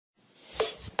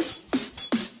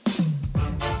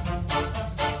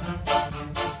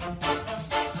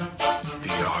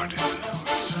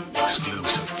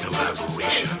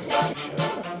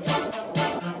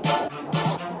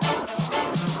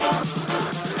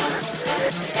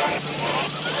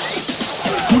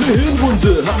Coole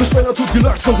Hinrunde, hab mich beinahe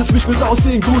totgelacht, fand jetzt mich mit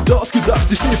Aussehen gut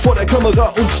ausgedacht. Ich steh vor der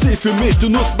Kamera und steh für mich, du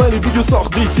nutzt meine Videos, doch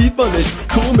dich sieht man nicht.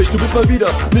 Komisch, du bist mal wieder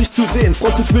nicht zu sehen,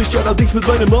 frontest mich allerdings mit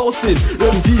meinem Aussehen.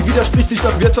 Irgendwie widerspricht sich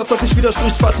das wie etwas, das sich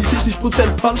widerspricht, fast die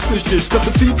 60% punch mich nicht.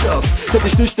 Krasse Features, hätte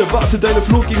ich nicht erwartet, deine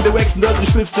Flug gegen der Wax und andere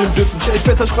schwitzt im Wissen. Chase,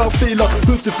 fetter Sprachfehler,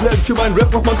 höchstes Level für meinen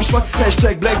Rap, noch mal Geschmack.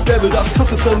 Hashtag Black Devil, das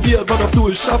krasseste an dir, wann auf du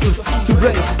es schaffst es zu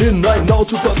bringen, in ein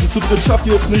Auto passen. Zu dritt schafft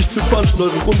ihr es nicht zu punchen,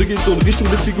 eure Runde geht so in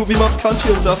Richtung Witzfigur wie Maskanti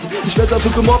und Sachen. Ich werd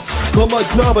dafür gemobbt, komm mal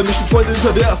klar, bei mir stehen Freunde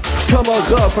hinter der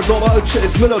Kamera. Frag normal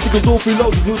Chase, Miller, dick und doof, wie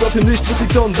laut, nur dass ihr nicht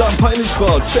witzig und dann peinlich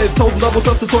war. Chase, 1000 Abos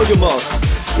hast du toll gemacht.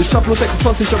 Ich hab nur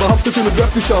 26, aber hab's dafür mit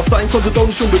Rap geschafft. Dein konnte auch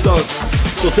nicht unbedankt.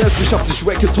 Doch selbst ich hab dich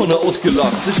Wack-Tonne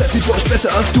ausgelacht. Ich weiß wie für euch besser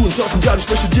als du. In 1000 Jahren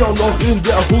spreche dir auch noch in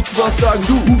der Hook was sagen.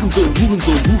 Du Hurensohn,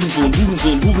 Hurensohn, Hurensohn,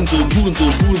 Hurensohn, Hurensohn,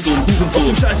 Hurensohn, Hurensohn, Hurensohn. Auf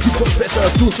dem Scheiß wie für euch besser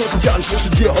als du. In 1000 Jahren spreche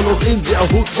dir auch noch in der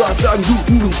Hook was sagen. Du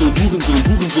Hurensohn, Hurensohn,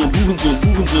 Hurensohn, Hurensohn,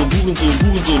 Hurensohn, Hurensohn,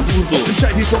 Hurensohn, Hurensohn. Auf dem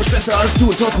Scheiß wie für euch besser als du.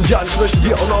 In 1000 Jahren spreche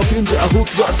dir auch noch in der Hook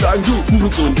was sagen. Du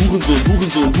Hurensohn, Hurensohn,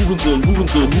 Hurensohn, Hurensohn,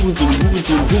 Hurensohn, Hurensohn,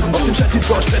 Hurensohn, Hurensohn. Auf dem Scheiß wie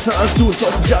für euch besser als du.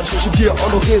 1000 Jahren spreche dir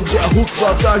auch noch in der Hook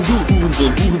was sagen. Du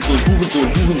Hurensohn, Hurensohn, Hurensohn,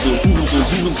 Hurensohn, Hurensohn,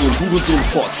 Hurensohn, Hurensohn,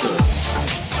 Fotze.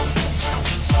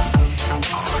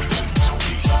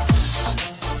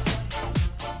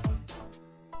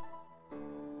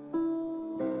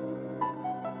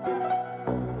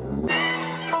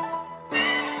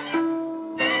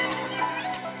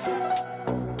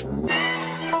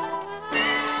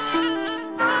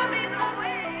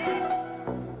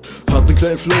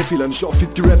 Kleinen Flow-Fehler, nicht auf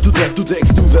Feed gerappt, du denkst,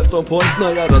 du wärst on point,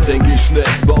 naja, da denk ich schnell.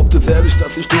 Behauptet ehrlich,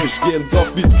 dass ich durchgehend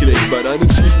auf Beat kling. Bei deinen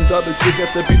schiefen Doubles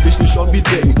jetzt der Beat dich nicht on Beat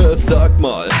ding. Sag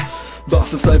mal,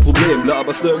 was ist dein Problem?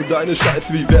 Laberst irgendeine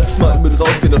Scheiße, wie wär's mal mit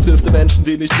rausgehen? Das trifft Menschen,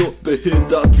 die nicht so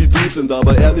behindert wie du sind.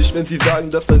 Aber ehrlich, wenn sie sagen,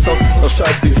 dass dein Sound aus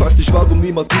Scheiß klingt, frag dich, warum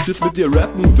niemand Gutes mit dir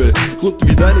rappen will. Runden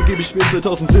wie deine gebe ich mir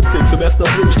 2017 zum 1.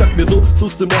 April. Ich dachte mir so,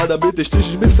 suchst du mal, damit ich dich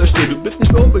nicht missverstehe. Du bist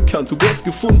nicht mehr unbekannt, du wurdest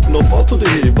gefunden auf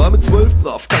Auto.de. War mit 12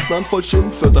 brav, kack eine Handvoll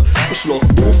Schimpfwörter. Arschloch,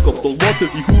 Doofkopf, doch Worte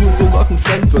wie Huren so machen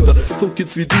Fremdwörter. Und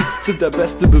Kids wie du sind der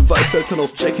beste Beweis. Eltern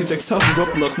auf Jackie 6 Taschen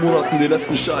droppen nach Monaten den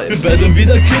letzten Scheiß. Wir werden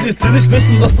wieder Kiddies, die nicht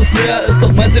wissen, was das näher ist,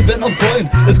 doch meint sie werden on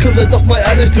point. Jetzt kommt halt doch mal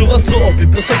ehrlich, du warst so auf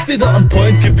Beat, bist halt wieder on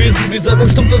point gewesen. Wie selber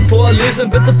stumpf im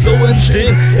Vorlesen, wird der Flow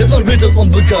entstehen. Jetzt mal Beat und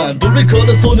unbekannt, du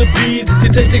recordest ohne Beat. Die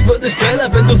Technik wird nicht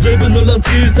geiler, wenn du Silbe 0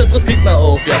 anziehst, dann frisst Gegner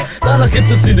auf, ja. Danach gibt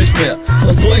es sie nicht mehr.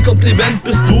 Doch so ein Kompliment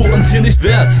bist du uns hier nicht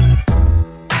wert.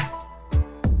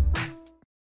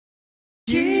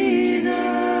 Did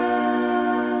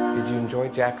you enjoy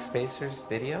Jack Spacer's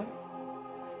video?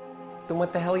 Then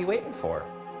what the hell are you waiting for?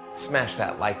 Smash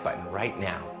that like button right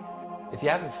now. If you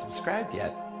haven't subscribed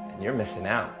yet, then you're missing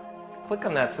out. Click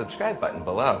on that subscribe button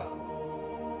below.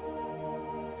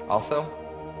 Also,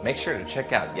 make sure to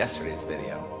check out yesterday's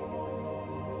video.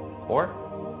 Or,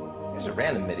 here's a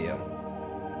random video.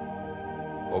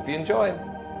 Hope you enjoyed.